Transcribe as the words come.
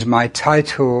My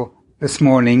title this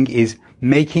morning is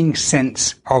Making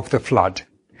Sense of the Flood.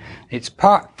 It's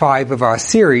part 5 of our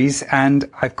series, and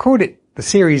I've called it the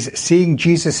series Seeing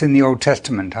Jesus in the Old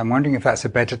Testament. I'm wondering if that's a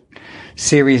better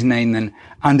series name than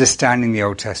Understanding the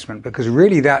Old Testament, because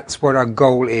really that's what our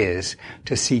goal is,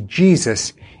 to see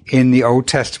Jesus in the Old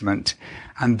Testament,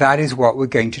 and that is what we're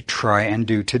going to try and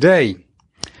do today.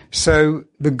 So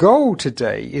the goal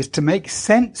today is to make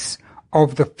sense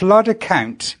of the flood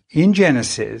account in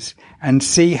Genesis and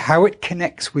see how it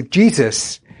connects with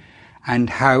Jesus and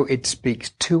how it speaks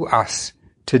to us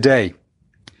today.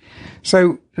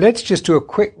 So let's just do a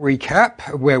quick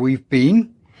recap of where we've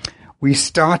been. We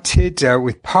started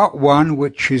with part 1,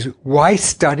 which is why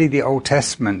study the Old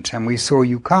Testament, and we saw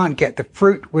you can't get the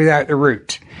fruit without the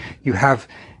root.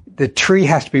 The tree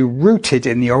has to be rooted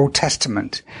in the Old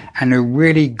Testament and a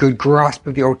really good grasp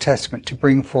of the Old Testament to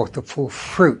bring forth the full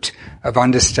fruit of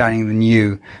understanding the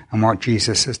new and what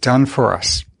Jesus has done for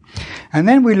us. And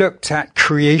then we looked at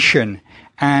creation,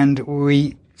 and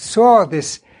we saw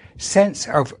this sense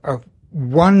of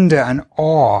wonder and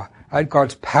awe at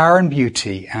God's power and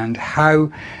beauty, and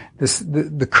how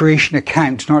the creation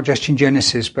account, not just in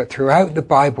Genesis but throughout the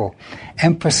Bible,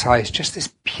 emphasized just this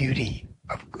beauty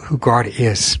of who God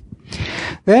is.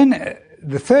 Then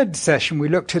the third session we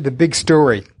looked at the big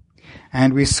story,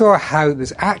 and we saw how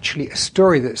there's actually a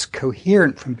story that's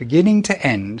coherent from beginning to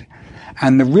end,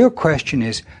 and the real question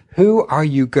is, who are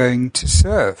you going to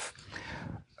serve?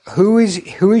 Who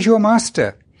is your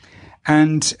master?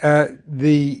 And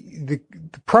the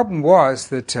problem was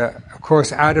that of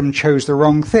course Adam chose the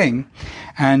wrong thing,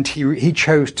 and he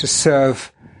chose to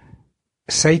serve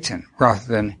Satan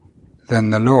rather than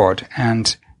the Lord,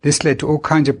 and this led to all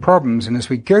kinds of problems. And as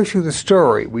we go through the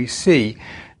story, we see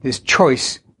this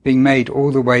choice being made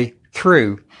all the way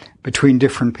through between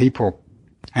different people.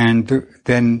 And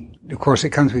then, of course,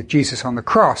 it comes with Jesus on the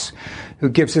cross, who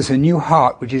gives us a new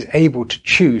heart which is able to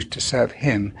choose to serve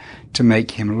him, to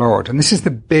make him Lord. And this is the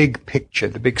big picture,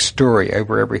 the big story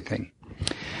over everything.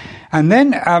 And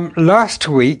then last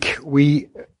week we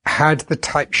had the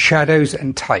type shadows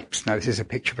and types. Now this is a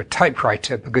picture of a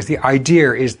typewriter, because the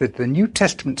idea is that the New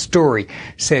Testament story,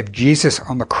 say of Jesus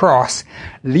on the cross,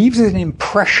 leaves an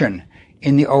impression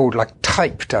in the old, like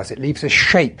type does. It leaves a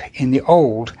shape in the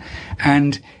old.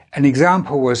 And an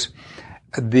example was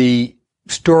the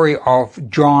story of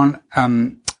John,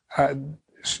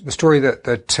 the story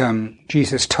that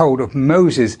Jesus told of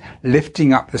Moses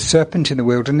lifting up the serpent in the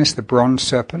wilderness, the bronze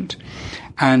serpent,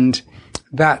 and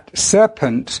that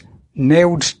serpent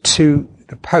nailed to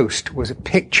the post was a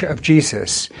picture of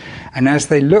Jesus. And as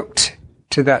they looked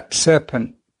to that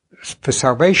serpent for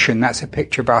salvation, that's a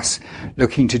picture of us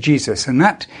looking to Jesus. And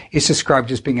that is described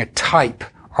as being a type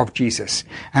of Jesus.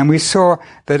 And we saw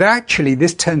that actually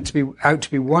this turned out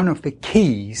to be one of the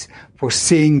keys for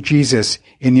seeing Jesus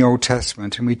in the Old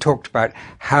Testament. And we talked about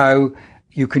how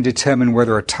you can determine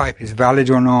whether a type is valid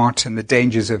or not, and the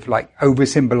dangers of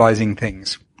over-symbolizing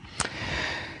things.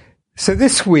 So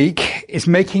this week is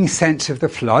making sense of the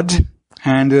flood,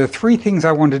 and there are 3 things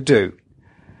I want to do.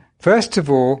 First of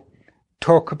all,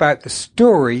 talk about the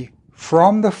story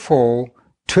from the fall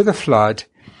to the flood,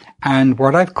 and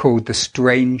what I've called the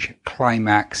strange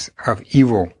climax of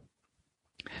evil.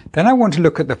 Then I want to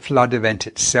look at the flood event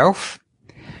itself,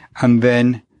 and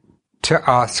then to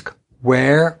ask,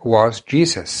 where was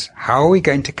Jesus? How are we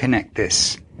going to connect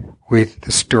this with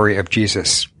the story of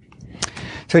Jesus?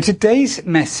 So today's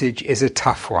message is a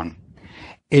tough one.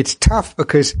 It's tough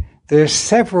because there are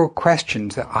several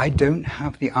questions that I don't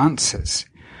have the answers.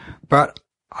 But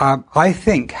I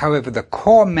think, however, the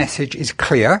core message is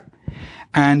clear,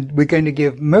 and we're going to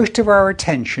give most of our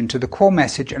attention to the core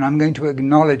message, and I'm going to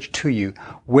acknowledge to you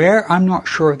where I'm not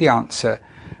sure of the answer,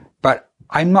 but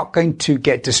I'm not going to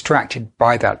get distracted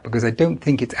by that, because I don't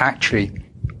think it's actually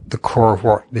the core of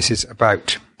what this is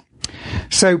about.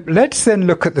 So let's then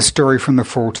look at the story from the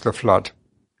fall to the flood.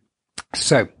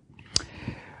 So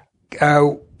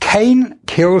Cain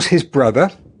kills his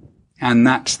brother, and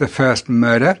that's the first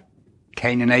murder.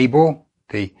 Cain and Abel,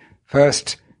 the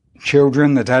first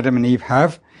children that Adam and Eve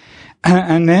have.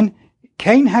 And then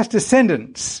Cain has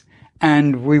descendants,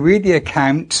 and we read the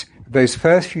account of those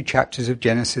first few chapters of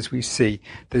Genesis. We see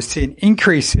the sin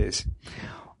increases.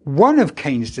 One of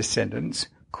Cain's descendants,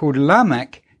 called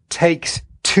Lamech, takes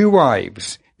 2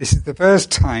 wives. This is the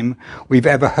first time we've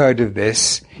ever heard of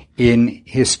this in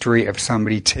history, of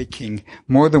somebody taking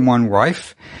more than one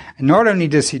wife. And not only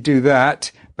does he do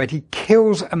that, but he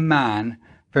kills a man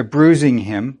for bruising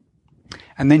him.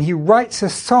 And then he writes a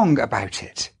song about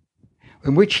it,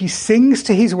 in which he sings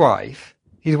to his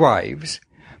wives,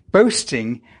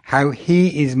 boasting how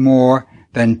he is more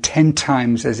than 10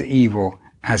 times as evil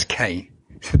as Cain.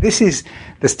 So this is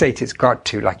the state it's got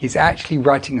to. Like, he's actually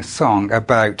writing a song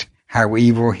about how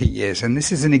evil he is. And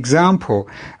this is an example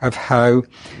of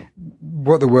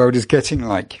what the world is getting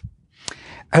like.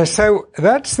 So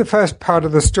that's the first part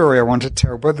of the story I want to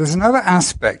tell. But there's another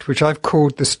aspect which I've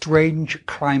called the strange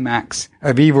climax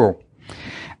of evil.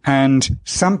 And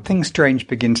something strange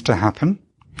begins to happen.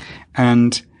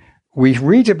 And we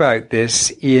read about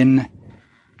this in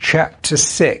chapter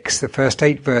 6, the first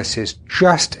 8 verses,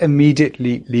 just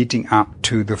immediately leading up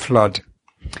to the flood.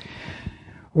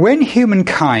 When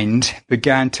humankind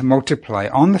began to multiply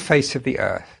on the face of the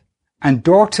earth, and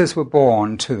daughters were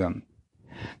born to them,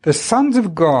 the sons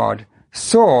of God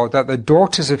saw that the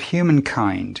daughters of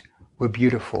humankind were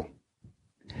beautiful.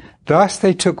 Thus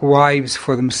they took wives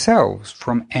for themselves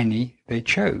from any they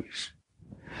chose.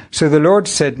 So the Lord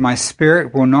said, "My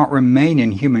spirit will not remain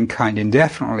in humankind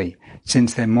indefinitely,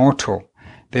 since they're mortal.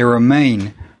 They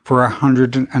remain for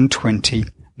 120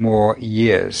 more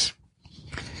years."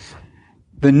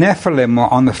 The Nephilim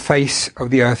were on the face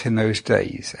of the earth in those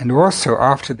days, and also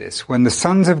after this, when the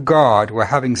sons of God were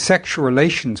having sexual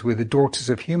relations with the daughters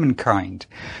of humankind,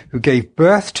 who gave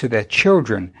birth to their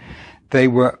children, they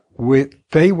were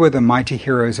the mighty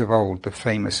heroes of old, the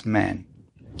famous men.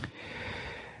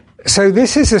 So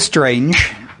this is a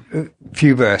strange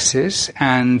few verses,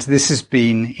 and this has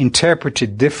been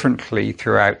interpreted differently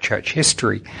throughout church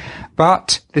history.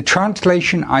 But the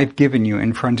translation I've given you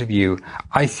in front of you,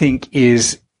 I think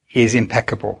is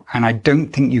impeccable. And I don't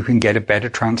think you can get a better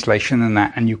translation than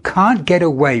that. And you can't get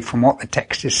away from what the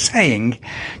text is saying,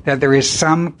 that there is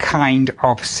some kind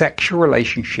of sexual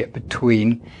relationship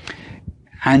between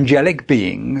angelic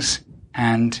beings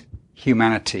and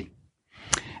humanity.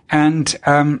 And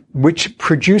which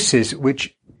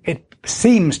it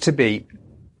seems to be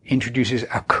introduces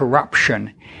a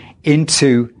corruption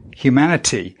into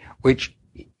humanity, which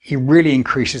it really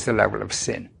increases the level of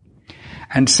sin.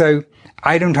 And so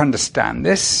I don't understand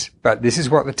this, but this is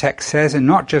what the text says, and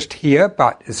not just here,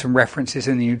 but there's some references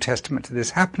in the New Testament to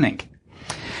this happening.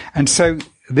 And so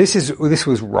this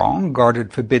was wrong. God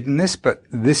had forbidden this, but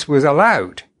this was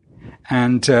allowed.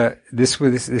 And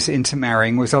this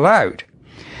intermarrying was allowed.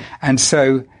 And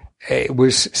so it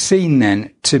was seen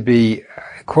then to be,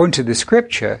 according to the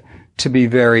scripture, to be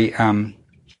very,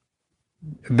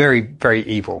 very, very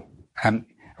evil.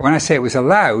 When I say it was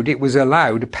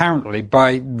allowed apparently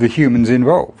by the humans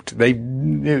involved.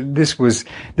 This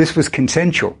was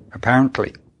consensual,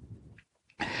 apparently.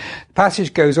 The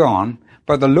passage goes on,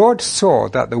 "But the Lord saw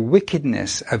that the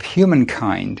wickedness of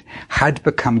humankind had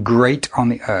become great on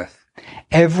the earth.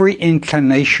 Every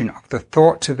inclination of the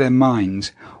thoughts of their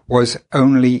minds was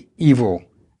only evil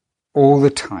all the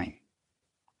time."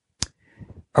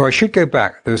 Oh, I should go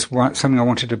back. There's something I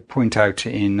wanted to point out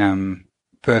in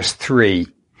verse 3.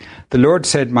 "The Lord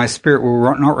said, my spirit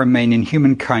will not remain in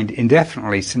humankind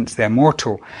indefinitely, since they're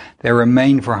mortal. They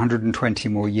remain for 120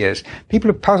 more years." People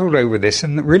are puzzled over this,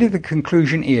 and really the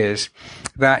conclusion is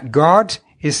that God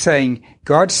is saying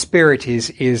God's spirit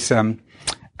is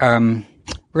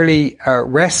really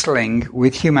wrestling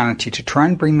with humanity to try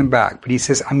and bring them back. But he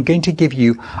says, I'm going to give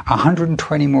you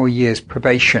 120 more years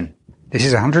probation. This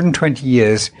is 120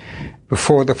 years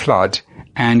before the flood.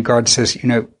 And God says,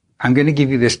 I'm going to give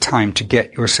you this time to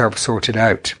get yourself sorted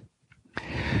out.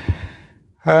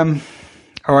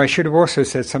 I should have also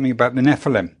said something about the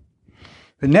Nephilim.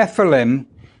 The Nephilim,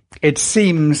 it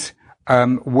seems,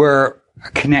 were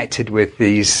connected with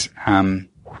these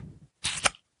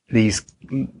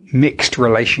mixed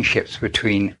relationships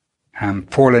between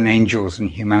fallen angels and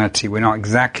humanity. We're not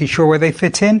exactly sure where they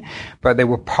fit in, but they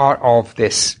were part of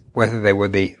this, whether they were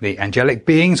the angelic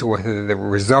beings or whether they were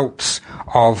results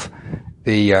of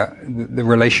the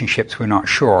relationships, we're not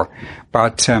sure.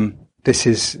 But this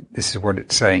is what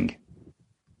it's saying.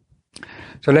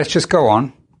 So let's just go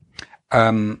on.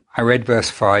 I read verse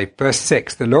 5. Verse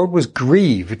 6, "The Lord was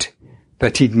grieved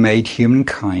that he'd made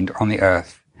humankind on the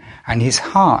earth, and his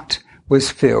heart was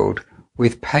filled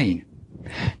with pain."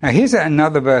 Now here's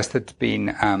another verse that's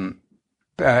been,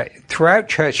 throughout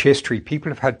church history,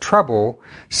 people have had trouble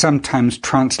sometimes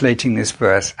translating this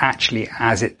verse actually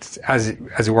as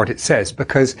what it says,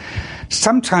 because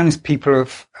sometimes people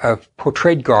have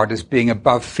portrayed God as being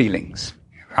above feelings.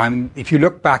 If you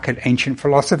look back at ancient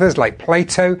philosophers like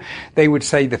Plato, they would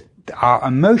say that our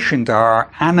emotions are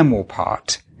our animal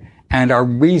part and our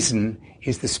reason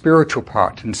is the spiritual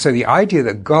part. And so the idea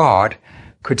that God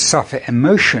could suffer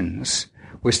emotions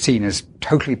was seen as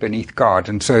totally beneath God.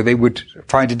 And so they would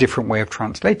find a different way of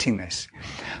translating this.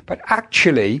 But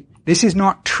actually, this is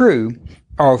not true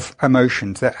of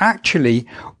emotions. They're actually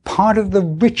part of the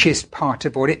richest part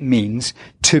of what it means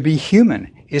to be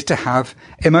human, is to have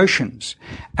emotions.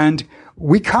 And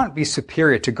we can't be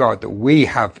superior to God that we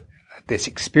have this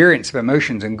experience of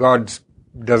emotions and God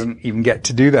doesn't even get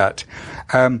to do that.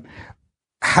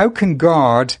 How can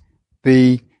God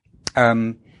be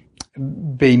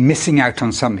missing out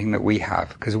on something that we have?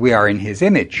 Because we are in his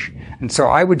image. And so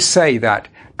I would say that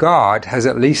God has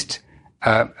at least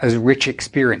as rich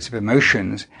experience of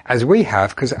emotions as we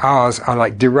have, because ours are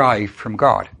like derived from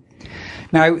God.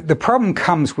 Now, the problem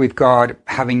comes with God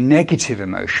having negative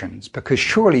emotions, because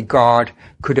surely God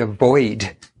could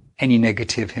avoid any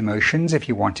negative emotions if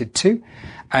he wanted to,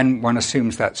 and one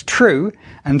assumes that's true.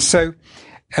 And so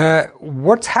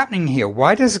what's happening here?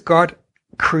 Why does God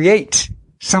create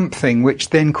something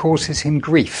which then causes him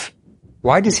grief?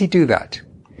 Why does he do that?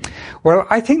 Well,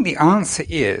 I think the answer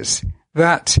is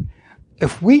that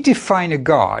if we define a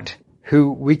God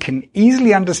who we can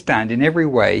easily understand in every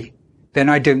way, then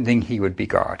I don't think he would be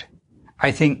God.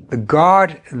 I think the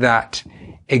God that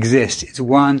exists is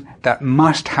one that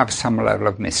must have some level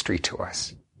of mystery to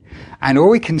us. And all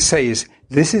we can say is,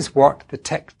 this is what the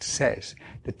text says.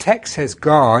 The text says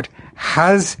God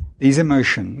has these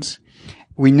emotions.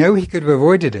 We know he could have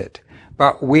avoided it,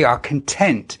 but we are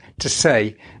content to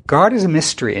say God is a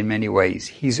mystery in many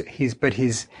ways. But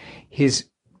his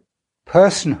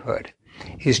personhood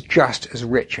is just as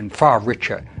rich and far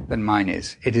richer than mine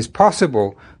is. It is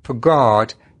possible for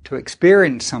God to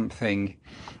experience something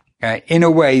in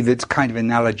a way that's kind of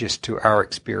analogous to our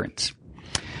experience.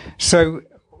 So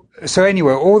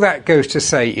anyway, all that goes to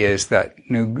say is that,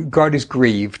 God is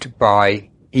grieved by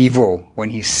evil. When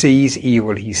he sees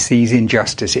evil, he sees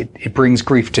injustice. It brings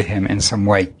grief to him in some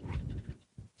way.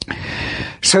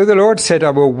 So the Lord said, I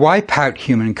will wipe out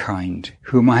humankind,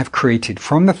 whom I have created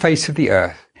from the face of the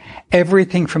earth,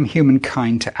 everything from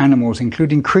humankind to animals,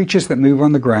 including creatures that move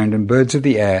on the ground and birds of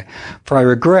the air, for I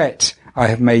regret I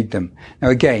have made them. Now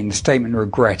again, the statement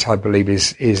regret, I believe,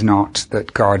 is not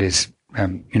that God is,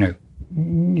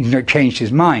 he's not changed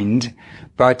his mind,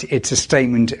 but it's a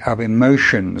statement of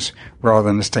emotions rather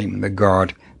than a statement that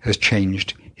God has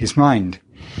changed his mind.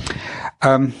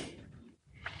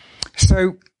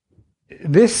 So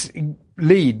this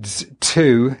leads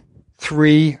to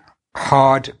three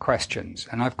hard questions.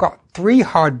 And I've got three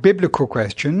hard biblical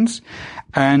questions,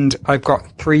 and I've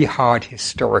got three hard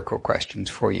historical questions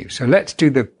for you. So let's do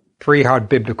the three hard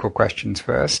biblical questions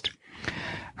first.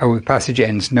 The passage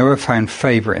ends, Noah found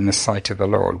favor in the sight of the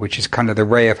Lord, which is kind of the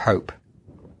ray of hope.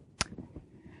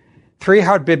 Three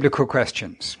hard biblical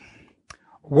questions.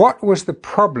 What was the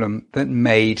problem that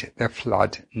made the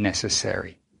flood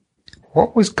necessary?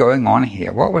 What was going on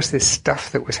here? What was this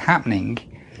stuff that was happening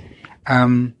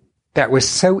that was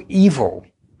so evil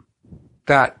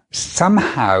that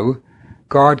somehow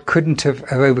God couldn't have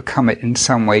overcome it in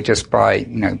some way just by,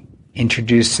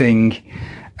 introducing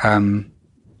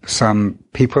some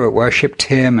people that worshipped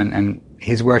him and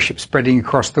his worship spreading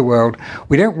across the world?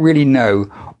 We don't really know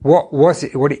what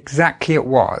exactly it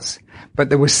was, but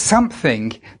there was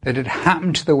something that had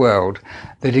happened to the world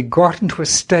that had got into a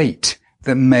state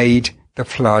that made the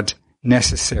flood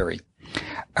necessary.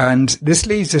 And this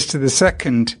leads us to the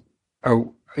second,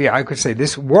 I could say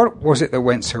this, what was it that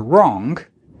went so wrong,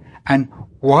 and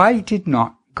why did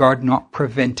God not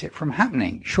prevent it from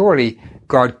happening? Surely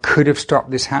God could have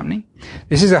stopped this happening.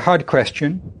 This is a hard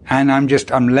question, and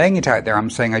I'm laying it out there. I'm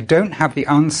saying I don't have the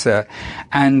answer,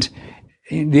 and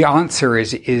the answer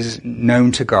is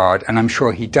known to God, and I'm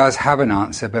sure he does have an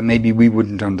answer, but maybe we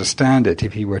wouldn't understand it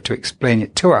if he were to explain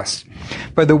it to us.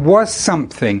 But there was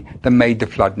something that made the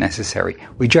flood necessary.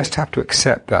 We just have to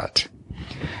accept that.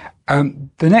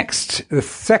 The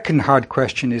second hard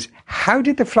question is, how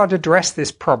did the flood address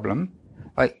this problem?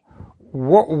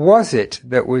 What was it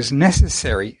that was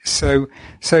necessary? So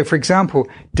for example,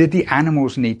 did the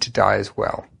animals need to die as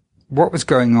well? What was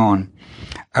going on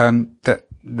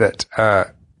that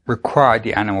required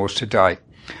the animals to die?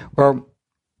 Well,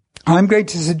 I'm going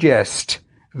to suggest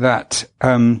that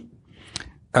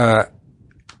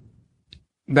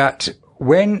that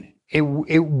when it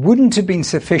wouldn't have been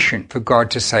sufficient for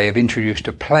God to say, I've introduced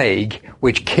a plague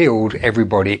which killed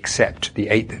everybody except the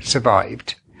 8 that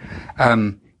survived,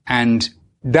 and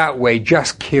that way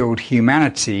just killed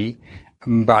humanity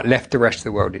but left the rest of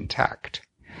the world intact,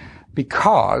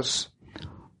 because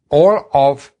all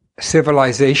of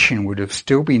civilization would have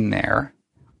still been there,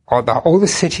 or all the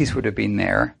cities would have been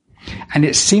there, and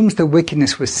it seems the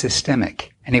wickedness was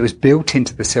systemic, and it was built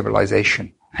into the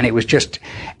civilization, and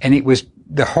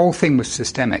the whole thing was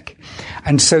systemic.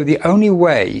 And so the only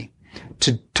way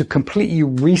to completely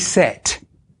reset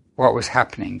what was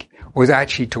happening was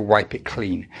actually to wipe it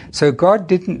clean. So God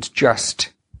didn't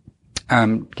just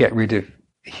get rid of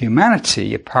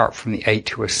humanity apart from the 8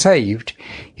 who were saved.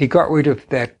 He got rid of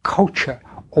their culture,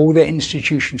 all their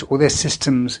institutions, all their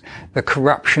systems, the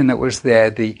corruption that was there,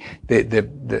 the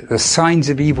signs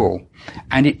of evil,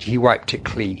 and he wiped it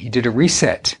clean. He did a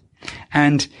reset.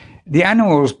 And the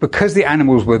animals, because the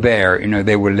animals were there,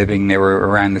 they were living, they were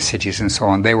around the cities and so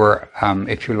on, they were,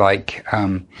 if you like,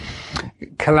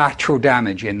 collateral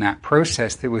damage in that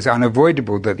process. It was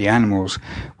unavoidable that the animals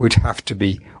would have to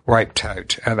be wiped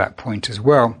out at that point as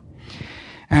well.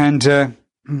 And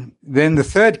then the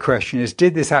third question is,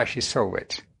 did this actually solve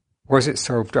it? Was it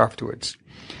solved afterwards?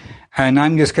 And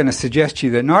I'm just going to suggest to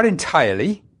you that not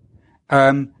entirely,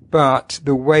 but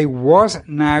the way was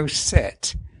now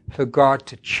set for God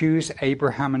to choose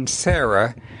Abraham and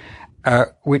Sarah,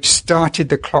 which started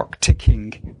the clock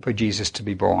ticking for Jesus to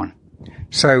be born.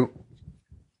 So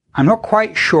I'm not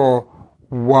quite sure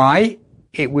why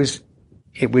it was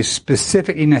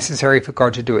specifically necessary for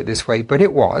God to do it this way, but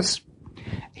it was.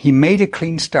 He made a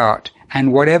clean start,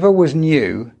 and whatever was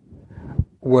new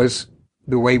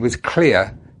the way was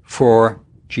clear for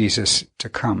Jesus to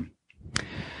come.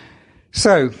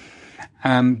 So,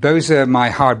 those are my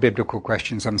hard biblical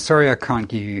questions. I'm sorry I can't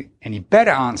give you any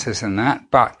better answers than that,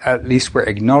 but at least we're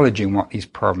acknowledging what these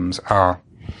problems are.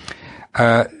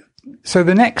 So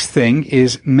the next thing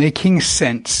is making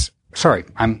sense.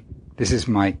 This is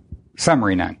my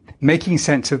summary now. Making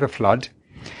sense of the flood.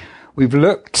 We've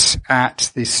looked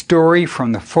at the story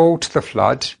from the fall to the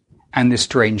flood and the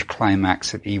strange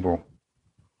climax of evil.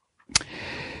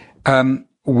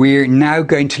 We're now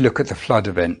going to look at the flood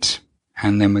event,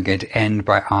 and then we're going to end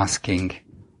by asking,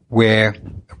 where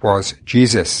was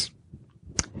Jesus?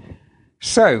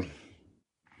 So,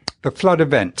 the flood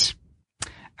event.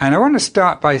 And I want to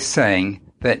start by saying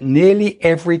that nearly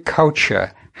every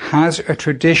culture has a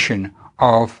tradition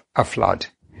of a flood.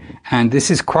 And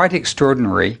this is quite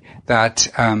extraordinary that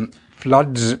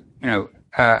floods,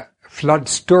 flood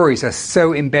stories are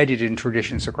so embedded in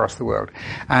traditions across the world.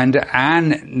 And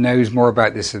Anne knows more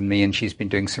about this than me, and she's been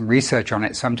doing some research on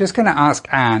it. So I'm just going to ask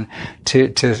Anne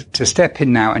to step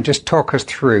in now and just talk us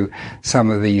through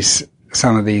some of these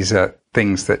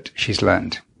things that she's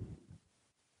learned.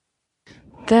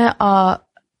 There are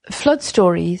flood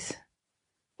stories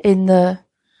in the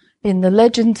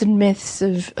legends and myths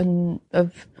of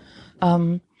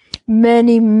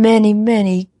many, many,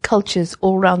 many cultures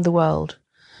all around the world.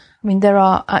 I mean, there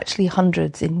are actually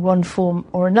hundreds in one form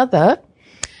or another.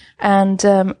 And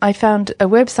I found a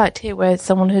website here where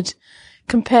someone had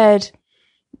compared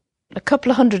a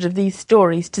couple of hundred of these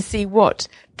stories to see what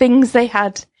things they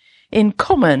had in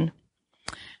common.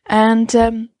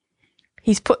 And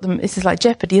he's put them, this is like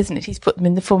Jeopardy, isn't it? He's put them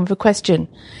in the form of a question.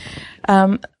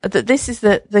 That this is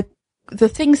the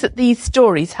things that these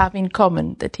stories have in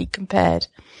common that he compared.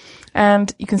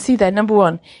 And you can see there, number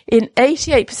one, in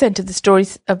 88% of the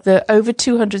stories, of the over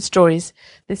 200 stories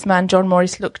this man, John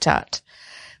Morris, looked at,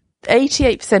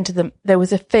 88% of them, there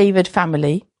was a favoured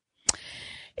family.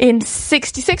 In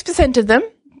 66% of them,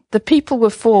 the people were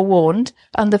forewarned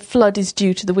and the flood is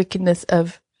due to the wickedness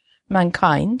of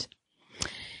mankind.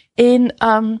 In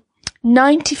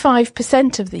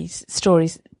 95% of these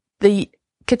stories, the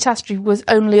catastrophe was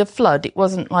only a flood. It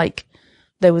wasn't like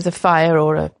there was a fire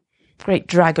or a great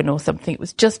dragon or something. It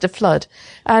was just a flood.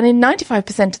 And in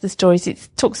 95% of the stories, it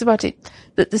talks about it,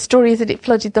 that the story is that it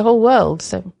flooded the whole world.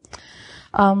 So,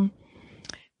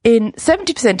 in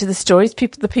 70% of the stories,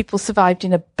 the people survived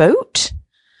in a boat.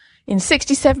 In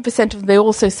 67% of them, they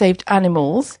also saved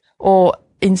animals, or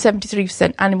in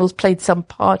 73%, animals played some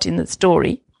part in the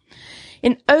story.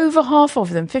 In over half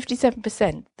of them,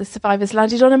 57%, the survivors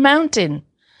landed on a mountain.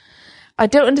 I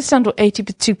don't understand what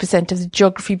 82% of the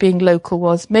geography being local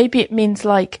was. Maybe it means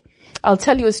like, I'll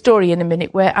tell you a story in a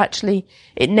minute where actually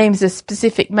it names a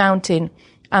specific mountain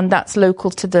and that's local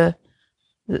to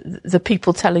the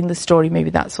people telling the story.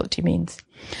 Maybe that's what he means.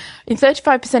 In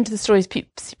 35% of the stories,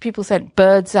 people sent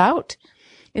birds out.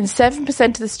 In 7%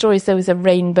 of the stories, there was a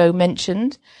rainbow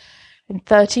mentioned. In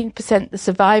 13%, the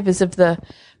survivors of the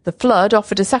flood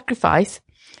offered a sacrifice.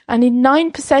 And in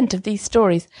 9% of these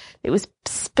stories, it was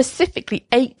specifically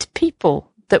 8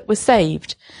 people that were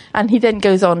saved. And he then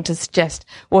goes on to suggest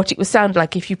what it would sound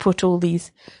like if you put all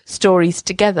these stories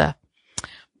together.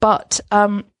 But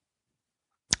I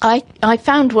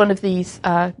found one of these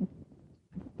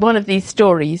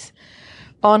stories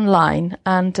online,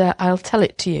 and I'll tell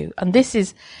it to you. And this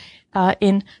is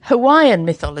in Hawaiian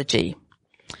mythology.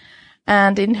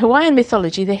 And in Hawaiian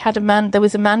mythology, there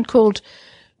was a man called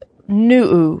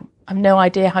Nu'u, I've no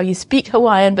idea how you speak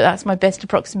Hawaiian, but that's my best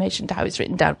approximation to how it's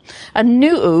written down. And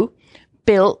Nu'u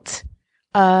built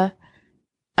a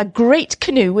great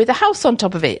canoe with a house on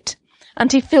top of it,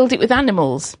 and he filled it with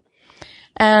animals.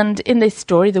 And in this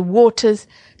story, the waters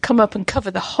come up and cover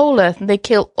the whole earth, and they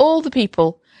kill all the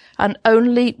people, and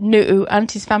only Nu'u and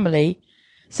his family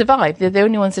survive. They're the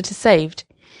only ones that are saved.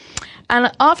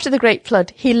 And after the Great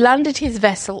Flood, he landed his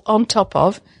vessel on top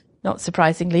of, not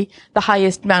surprisingly, the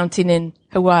highest mountain in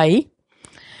Hawaii.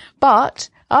 But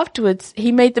afterwards,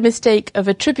 he made the mistake of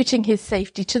attributing his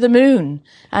safety to the moon,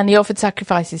 and he offered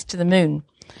sacrifices to the moon.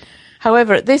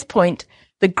 However, at this point,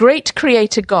 the great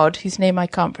creator God, whose name I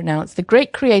can't pronounce, the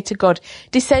great creator God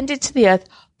descended to the earth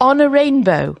on a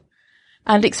rainbow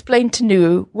and explained to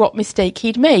Nu'u what mistake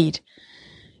he'd made.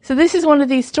 So this is one of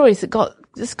these stories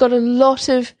that's got a lot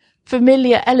of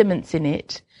familiar elements in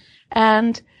it.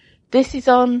 And this is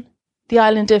on the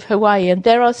island of Hawaii. And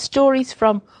there are stories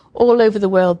from all over the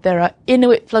world. There are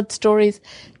Inuit flood stories.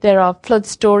 There are flood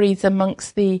stories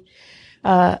amongst the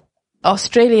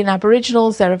Australian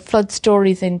Aboriginals. There are flood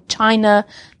stories in China.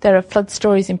 There are flood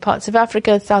stories in parts of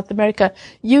Africa, South America,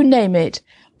 you name it.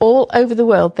 All over the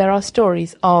world, there are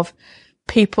stories of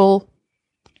people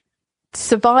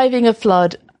surviving a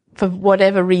flood for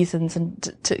whatever reasons,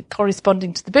 and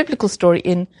corresponding to the biblical story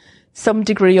in some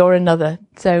degree or another.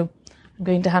 So I'm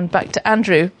going to hand back to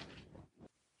Andrew.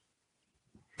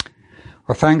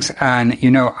 Well, thanks, Anne.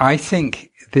 You know, I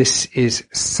think this is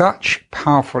such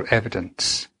powerful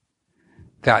evidence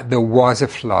that there was a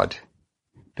flood,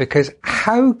 because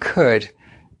how could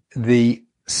the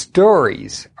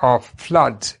stories of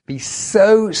floods be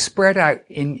so spread out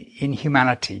in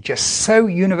humanity, just so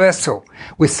universal,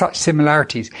 with such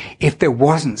similarities, if there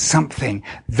wasn't something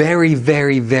very,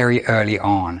 very, very early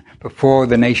on, before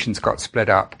the nations got split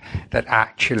up, that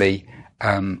actually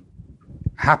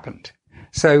happened?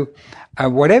 So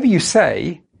whatever you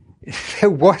say, there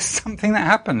was something that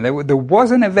happened. There was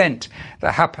an event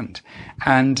that happened,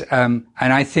 and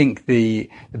I think the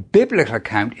biblical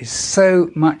account is so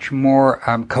much more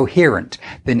coherent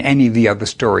than any of the other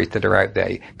stories that are out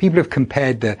there. People have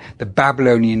compared the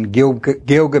Babylonian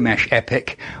Gilgamesh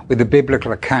epic with the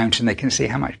biblical account, and they can see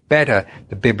how much better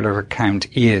the biblical account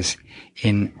is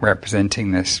in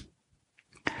representing this.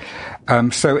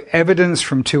 So evidence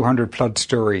from 200 flood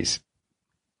stories.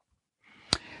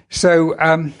 So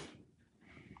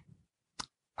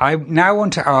I now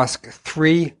want to ask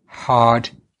 3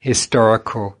 hard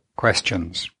historical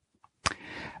questions.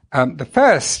 The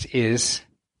first is,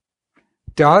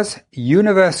 does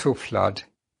universal flood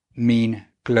mean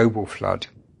global flood?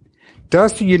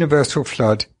 Does the universal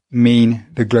flood mean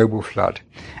the global flood?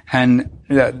 And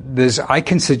I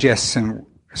can suggest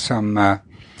some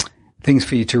things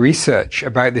for you to research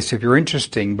about this if you're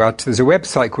interested, but there's a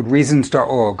website called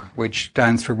reasons.org, which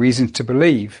stands for Reasons to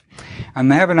Believe,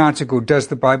 and they have an article, Does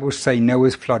the Bible Say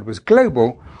Noah's Flood Was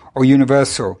Global or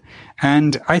Universal?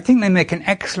 And I think they make an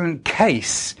excellent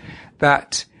case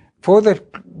that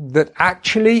that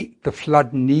actually the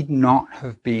flood need not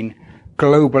have been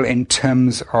global in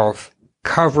terms of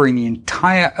covering the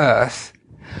entire earth,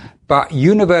 but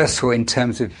universal in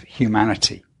terms of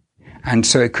humanity. And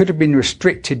so it could have been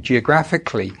restricted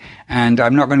geographically, and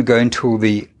I'm not going to go into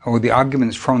all the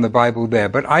arguments from the Bible there,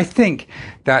 but I think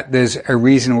that there's a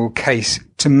reasonable case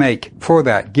to make for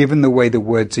that, given the way the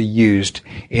words are used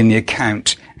in the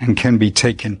account and can be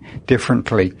taken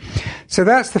differently. So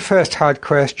that's the first hard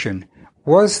question.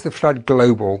 Was the flood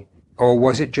global, or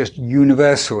was it just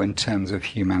universal in terms of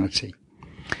humanity?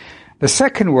 The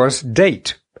second was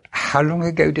date. How long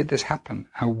ago did this happen?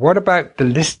 What about the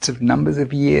lists of numbers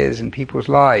of years in people's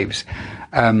lives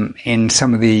in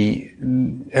some of the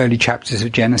early chapters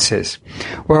of Genesis?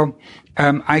 Well,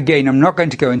 again, I'm not going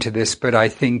to go into this, but I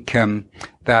think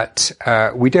that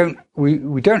we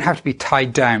don't have to be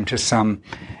tied down to some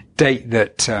date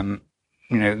that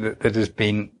that has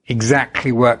been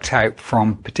exactly worked out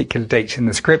from particular dates in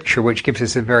the scripture, which gives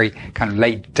us a very kind of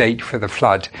late date for the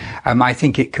flood. I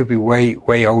think it could be way,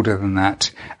 way older than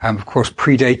that. Of course,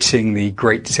 predating the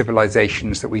great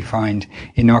civilizations that we find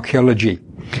in archaeology.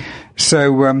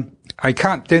 So, I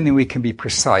don't think we can be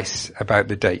precise about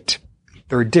the date.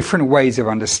 There are different ways of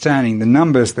understanding the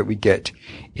numbers that we get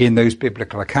in those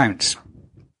biblical accounts.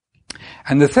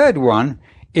 And the third one,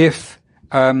 if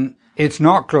it's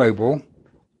not global,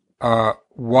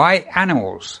 why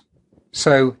animals?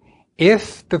 So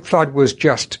if the flood was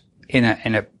just in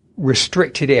a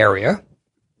restricted area,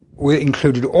 we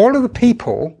included all of the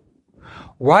people,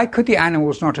 why could the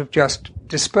animals not have just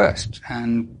dispersed?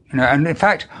 And in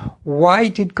fact, why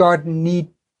did God need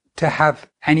to have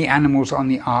any animals on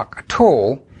the ark at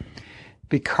all?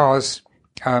 because,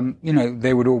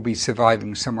 they would all be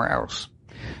surviving somewhere else.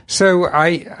 So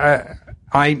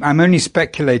I'm only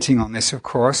speculating on this, of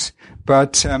course,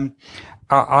 but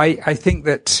I think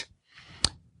that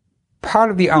part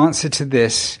of the answer to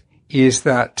this is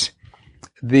that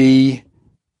the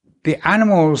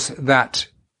animals that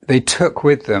they took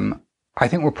with them, I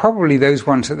think, were probably those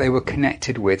ones that they were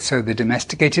connected with. So the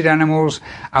domesticated animals,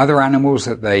 other animals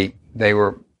that they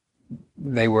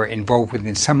were involved with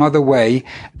in some other way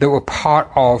that were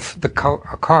part of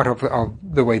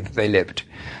the way that they lived.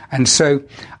 And so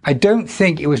I don't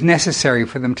think it was necessary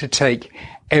for them to take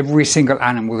every single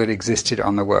animal that existed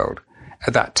on the world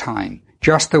at that time,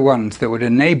 just the ones that would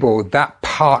enable that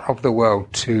part of the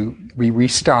world to be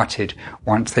restarted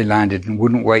once they landed, and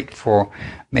wouldn't wait for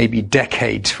maybe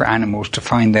decades for animals to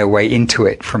find their way into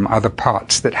it from other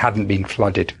parts that hadn't been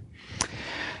flooded.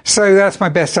 So that's my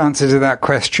best answer to that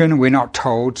question. We're not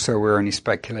told, so we're only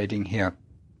speculating here.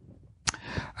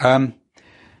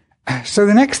 So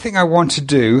the next thing I want to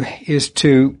do is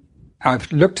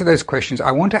I've looked at those questions.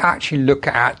 I want to actually look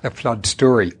at the flood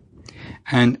story.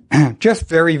 And just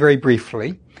very, very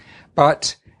briefly,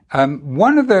 but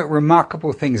one of the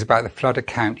remarkable things about the flood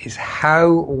account is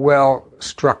how well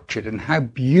structured and how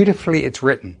beautifully it's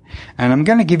written. And I'm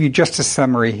going to give you just a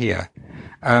summary here.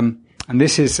 And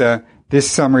this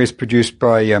summary is produced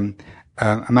by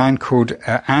a man called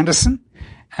Anderson,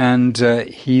 and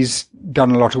he's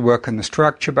done a lot of work on the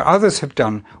structure, but others have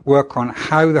done work on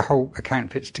how the whole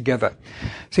account fits together.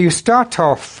 So you start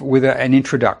off with an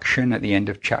introduction at the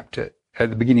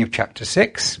beginning of chapter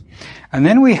 6, and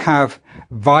then we have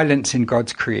violence in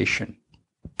God's creation.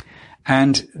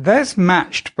 And that's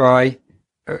matched by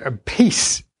a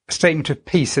statement of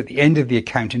peace at the end of the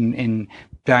account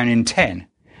down in 10.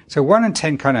 So 1 and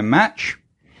 10 kind of match.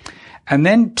 And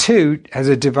then 2 has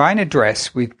a divine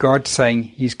address with God saying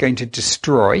he's going to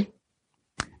destroy,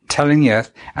 telling the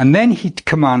earth. And then he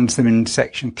commands them in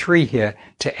section 3 here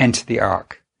to enter the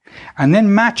ark. And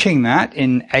then matching that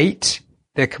in 8,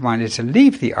 they're commanded to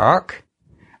leave the ark.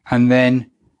 And then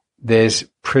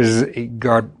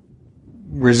God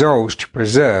resolves to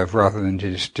preserve rather than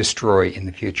to just destroy in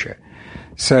the future.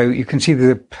 So you can see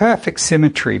there's a perfect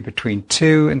symmetry between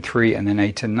 2 and 3 and then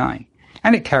 8 and 9.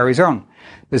 And it carries on.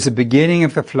 There's a beginning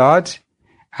of the flood,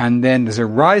 and then there's a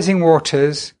rising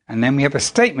waters, and then we have a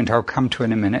statement I'll come to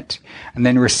in a minute, and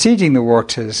then receding the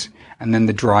waters, and then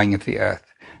the drying of the earth.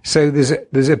 So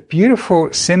there's a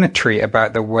beautiful symmetry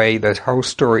about the way the whole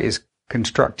story is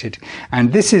constructed.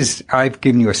 And I've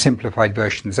given you a simplified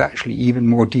version. There's actually even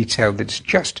more detail that's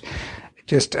just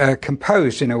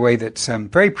composed in a way that's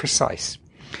very precise.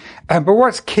 But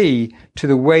what's key to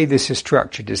the way this is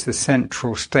structured is the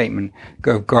central statement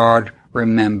of God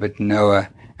remembered Noah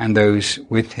and those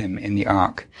with him in the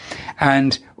ark.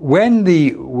 And when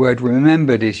the word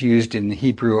remembered is used in the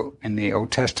Hebrew in the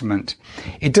Old Testament,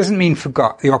 it doesn't mean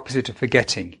forgot, the opposite of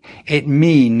forgetting. It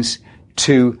means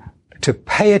to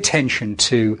pay attention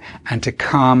to and to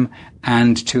come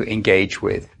and to engage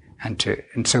with.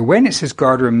 And so when it says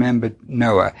God remembered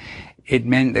Noah, it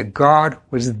meant that God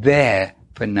was there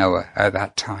for Noah at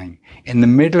that time. In the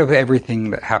middle of everything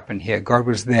that happened here, God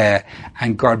was there,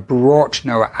 and God brought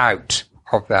Noah out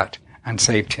of that and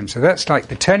saved him. So that's like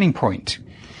the turning point,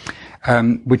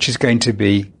 which is going to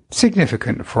be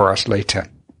significant for us later.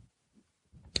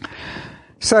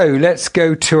 So let's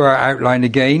go to our outline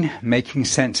again, making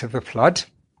sense of the flood.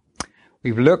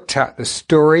 We've looked at the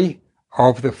story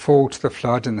of the fall to the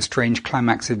flood and the strange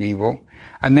climax of evil.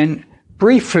 And then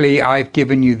briefly, I've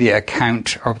given you the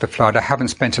account of the flood. I haven't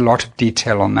spent a lot of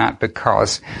detail on that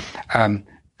because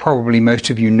probably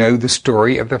most of you know the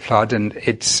story of the flood, and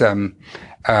it's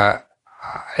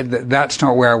that's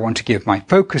not where I want to give my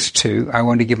focus to. I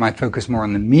want to give my focus more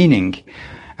on the meaning.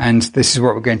 And this is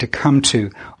what we're going to come to.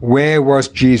 Where was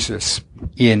Jesus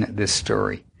in this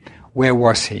story? Where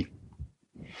was he?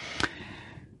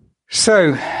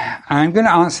 So I'm going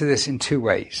to answer this in 2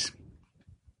 ways.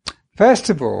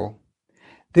 First of all,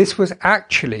 this was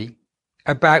actually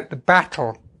about the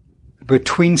battle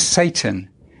between Satan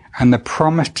and the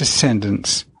promised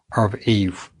descendants of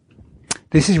Eve.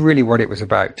 This is really what it was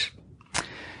about.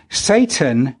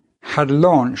 Satan had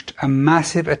launched a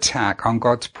massive attack on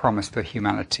God's promise for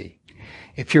humanity.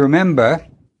 If you remember,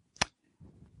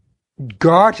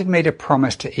 God had made a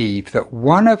promise to Eve that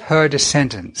one of her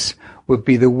descendants would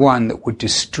be the one that would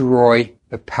destroy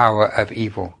the power of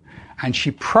evil. And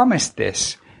she promised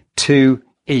this to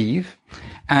Eve,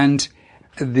 and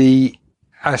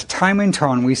as time went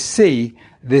on, we see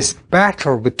this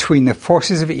battle between the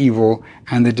forces of evil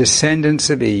and the descendants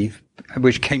of Eve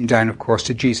which came down, of course,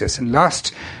 to Jesus. And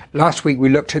last week we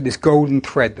looked at this golden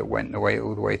thread that went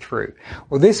all the way through.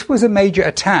 Well, this was a major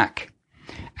attack.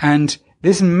 And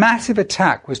this massive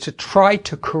attack was to try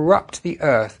to corrupt the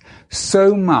earth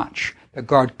so much that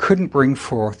God couldn't bring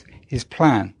forth his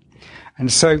plan.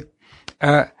 And so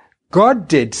God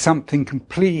did something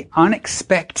completely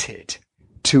unexpected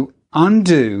to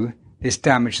undo this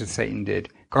damage that Satan did.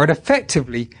 God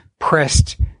effectively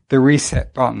pressed the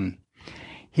reset button.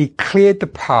 He cleared the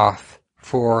path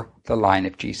for the line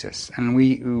of Jesus. And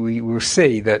we will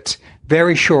see that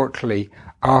very shortly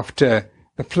after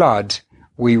the flood,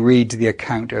 we read the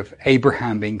account of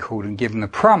Abraham being called and given the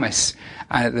promise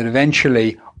that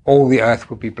eventually all the earth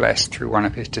will be blessed through one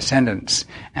of his descendants.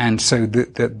 And so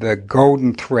the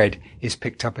golden thread is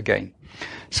picked up again.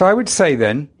 So I would say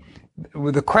then,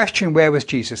 with the question, where was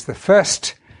Jesus? The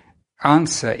first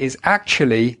answer is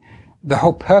actually the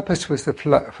whole purpose was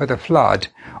for the flood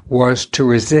was to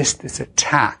resist this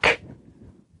attack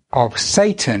of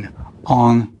Satan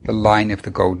on the line of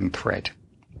the golden thread.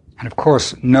 And of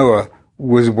course, Noah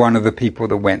was one of the people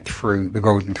that went through, the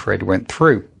golden thread went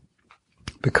through,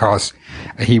 because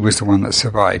he was the one that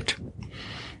survived.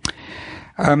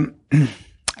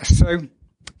 So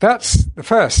that's the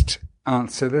first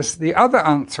answer. The other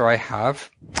answer I have,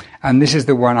 and this is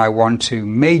the one I want to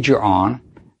major on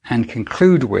and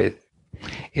conclude with,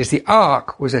 is the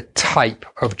ark was a type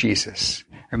of Jesus.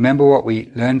 Remember what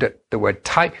we learned that the word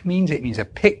type means? It means a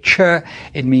picture.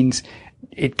 It means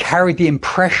it carried the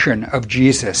impression of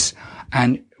Jesus.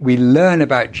 And we learn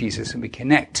about Jesus and we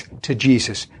connect to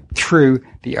Jesus through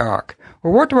the ark.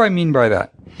 Well, what do I mean by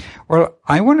that? Well,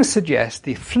 I want to suggest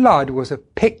the flood was a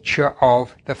picture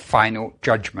of the final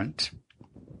judgment.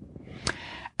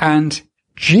 And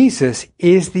Jesus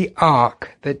is the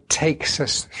ark that takes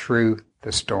us through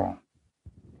the storm.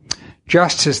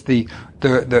 Just as the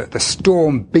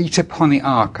storm beat upon the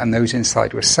ark and those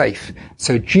inside were safe,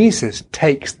 so Jesus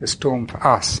takes the storm for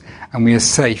us and we are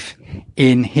safe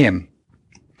in him.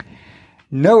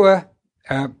 Noah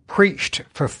preached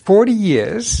for 40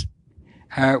 years,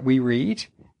 we read,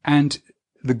 and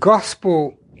the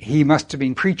gospel he must have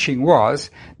been preaching was,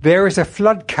 there is a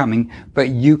flood coming, but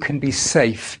you can be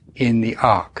safe in the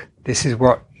ark. This is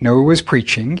what Noah was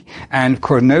preaching, and of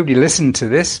course nobody listened to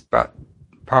this, but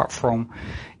apart from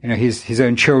his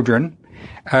own children.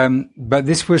 But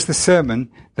this was the sermon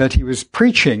that he was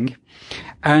preaching,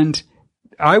 and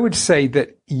I would say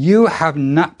that you have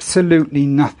absolutely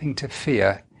nothing to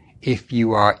fear if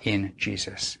you are in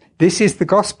Jesus. This is the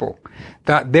gospel,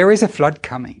 that there is a flood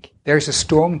coming. There is a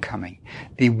storm coming.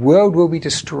 The world will be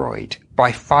destroyed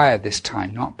by fire this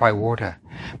time, not by water.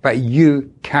 But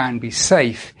you can be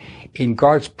safe in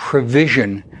God's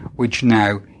provision, which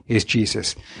now is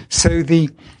Jesus. So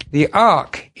the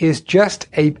ark is just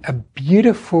a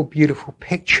beautiful, beautiful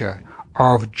picture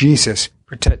of Jesus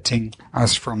protecting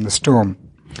us from the storm.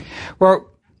 Well,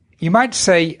 you might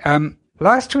say,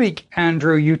 last week,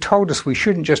 Andrew, you told us we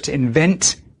shouldn't just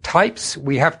invent types.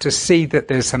 We have to see that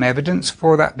there's some evidence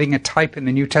for that being a type in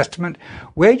the New Testament.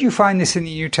 Where do you find this in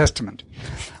the New Testament?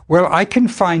 Well, I can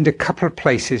find a couple of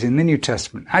places in the New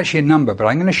Testament, actually a number, but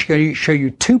I'm going to show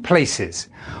you two places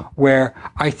where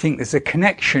I think there's a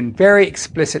connection very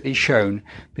explicitly shown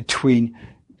between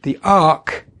the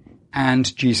ark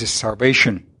and Jesus'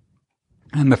 salvation.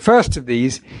 And the first of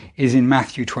these is in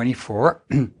Matthew 24.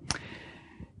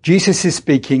 Jesus is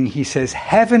speaking. He says,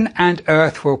 heaven and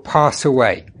earth will pass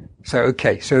away. So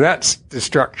that's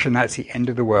destruction. That's the end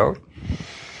of the world.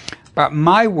 But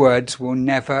my words will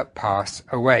never pass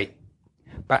away.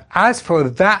 But as for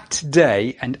that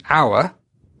day and hour,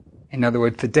 in other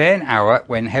words, the day and hour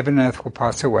when heaven and earth will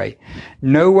pass away,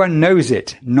 no one knows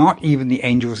it, not even the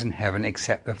angels in heaven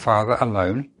except the Father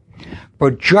alone.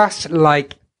 But just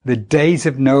like the days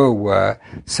of Noah were,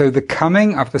 so the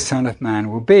coming of the Son of Man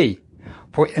will be.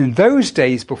 For in those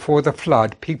days before the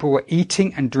flood, people were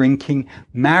eating and drinking,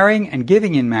 marrying and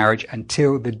giving in marriage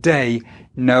until the day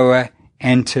Noah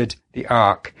entered the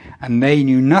ark. And they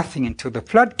knew nothing until the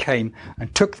flood came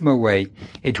and took them away.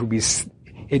 It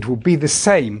will be the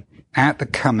same at the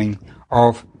coming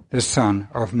of the Son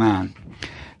of Man.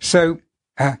 So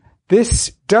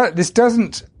this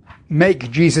doesn't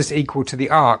make Jesus equal to the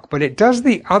ark, but it does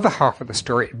the other half of the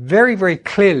story. It very, very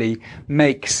clearly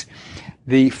makes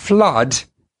the flood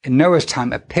in Noah's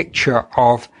time a picture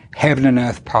of heaven and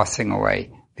earth passing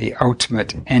away, the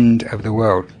ultimate end of the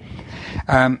world.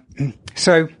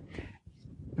 So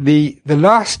the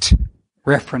last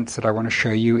reference that I want to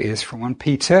show you is from 1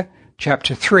 Peter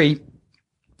chapter 3.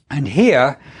 And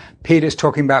here, Peter's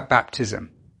talking about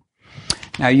baptism.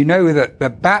 Now, you know that the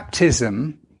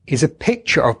baptism is a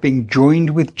picture of being joined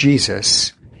with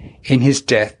Jesus in his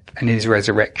death and his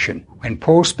resurrection. When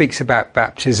Paul speaks about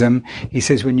baptism, he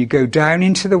says when you go down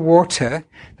into the water,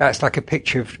 that's like a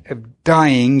picture of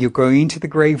dying. You're going into the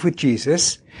grave with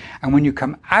Jesus. And when you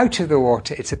come out of the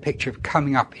water, it's a picture of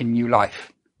coming up in new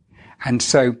life. And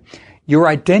so you're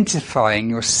identifying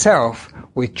yourself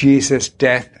with Jesus'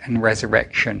 death and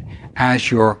resurrection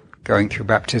as you're going through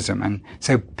baptism. And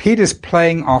so Peter's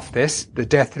playing off this, the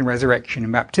death and resurrection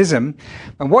in baptism.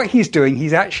 And what he's doing,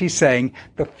 he's actually saying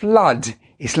the flood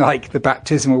is like the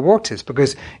baptismal waters,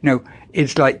 because,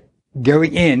 it's like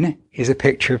going in is a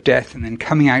picture of death, and then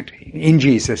coming out in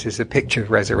Jesus is a picture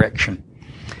of resurrection.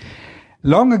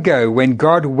 Long ago, when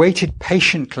God waited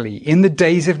patiently in the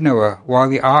days of Noah while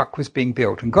the ark was being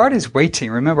built, and God is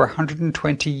waiting, remember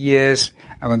 120 years,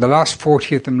 and when the last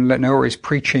 40 of them Noah is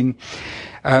preaching,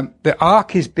 the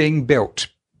ark is being built.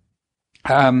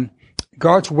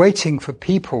 God's waiting for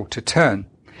people to turn.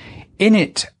 In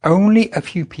it, only a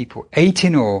few people, 8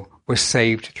 in all, were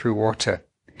saved through water.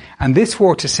 And this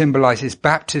water symbolizes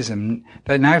baptism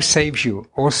that now saves you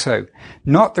also.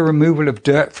 Not the removal of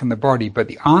dirt from the body, but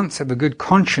the answer of a good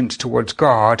conscience towards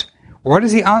God. What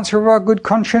is the answer of our good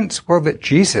conscience? Well, that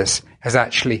Jesus has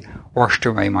actually washed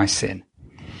away my sin.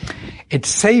 It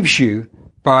saves you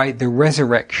by the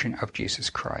resurrection of Jesus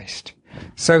Christ.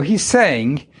 So he's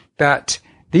saying that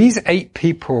these 8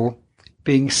 people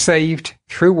being saved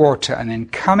through water and then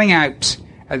coming out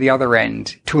at the other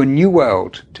end to a new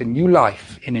world, to new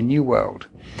life in a new world,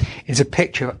 is a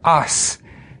picture of us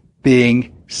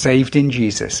being saved in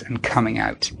Jesus and coming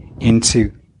out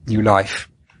into new life.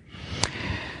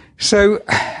 So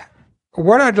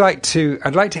what I'd like to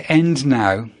end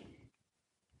now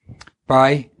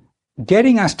by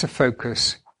getting us to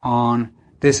focus on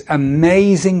this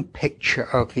amazing picture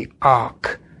of the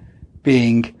ark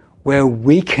being where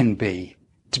we can be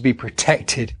to be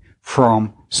protected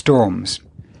from storms.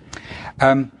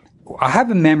 I have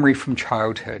a memory from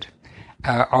childhood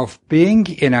of being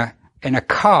in a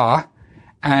car,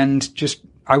 and just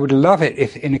I would love it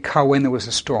if in a car when there was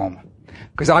a storm,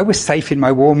 because I was safe in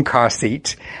my warm car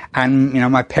seat, and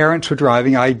my parents were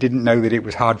driving. I didn't know that it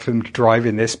was hard for them to drive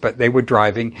in this, but they were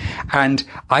driving, and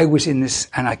I was in this,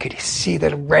 and I could see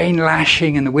the rain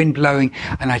lashing and the wind blowing,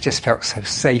 and I just felt so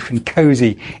safe and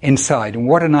cozy inside. And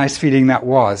what a nice feeling that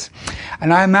was.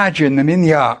 And I imagine them in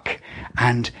the ark,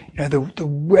 and the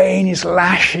rain is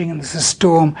lashing and there's a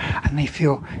storm, and they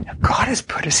feel God has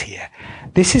put us here.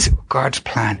 This is God's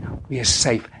plan. We are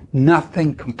safe.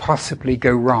 Nothing can possibly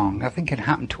go wrong. Nothing can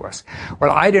happen to us.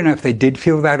 Well, I don't know if they did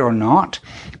feel that or not,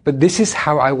 but this is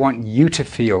how I want you to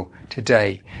feel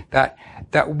today. That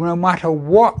no matter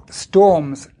what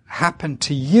storms happen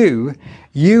to you,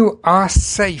 you are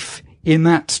safe in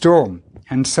that storm.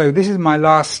 And so this is my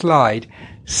last slide.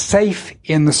 Safe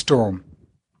in the storm.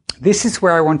 This is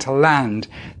where I want to land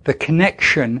the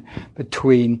connection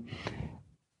between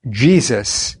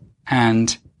Jesus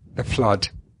and the flood.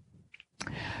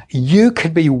 You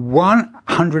could be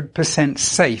 100%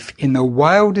 safe in the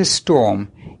wildest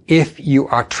storm if you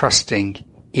are trusting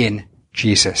in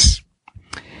Jesus.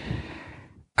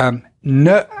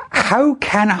 How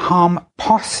can harm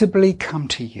possibly come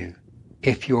to you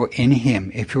if you're in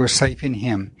Him, if you're safe in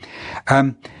Him?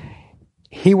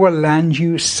 He will land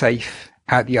you safe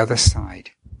at the other side,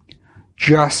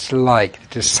 just like the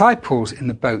disciples in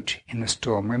the boat in the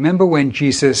storm. Remember when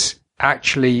Jesus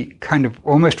actually kind of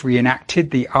almost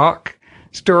reenacted the ark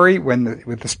story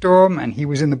with the storm, and he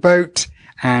was in the boat,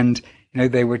 and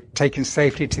they were taken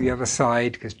safely to the other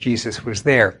side because Jesus was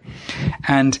there.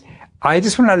 And I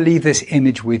just want to leave this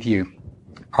image with you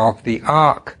of the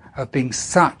ark of being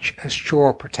such a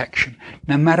sure protection,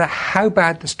 no matter how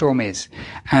bad the storm is.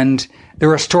 And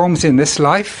there are storms in this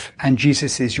life, and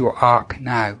Jesus is your ark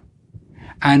now.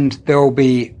 And there will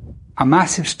be a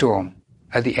massive storm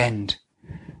at the end.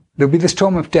 There'll be the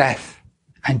storm of death,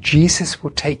 and Jesus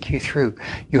will take you through.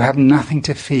 You have nothing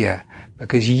to fear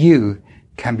because you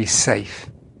can be safe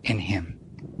in Him.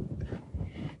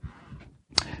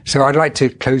 So I'd like to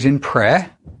close in prayer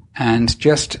and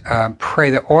just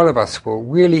pray that all of us will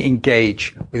really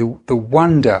engage with the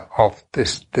wonder of the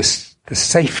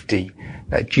safety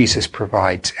that Jesus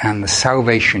provides and the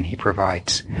salvation He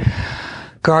provides.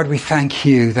 God, we thank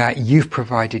You that You've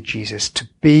provided Jesus to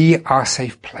be our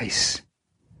safe place,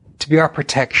 to be our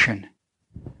protection,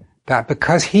 that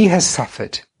because He has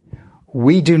suffered,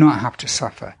 we do not have to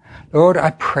suffer. Lord,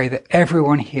 I pray that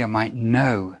everyone here might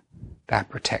know that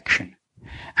protection.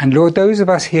 And Lord, those of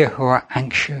us here who are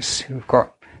anxious, who've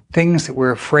got things that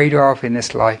we're afraid of in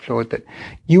this life, Lord, that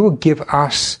You will give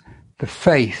us the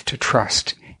faith to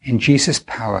trust in Jesus'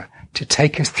 power to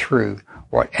take us through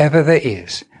whatever there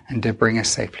is and to bring us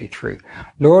safely through.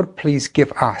 Lord, please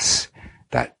give us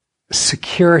that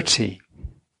security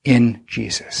in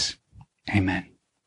Jesus. Amen.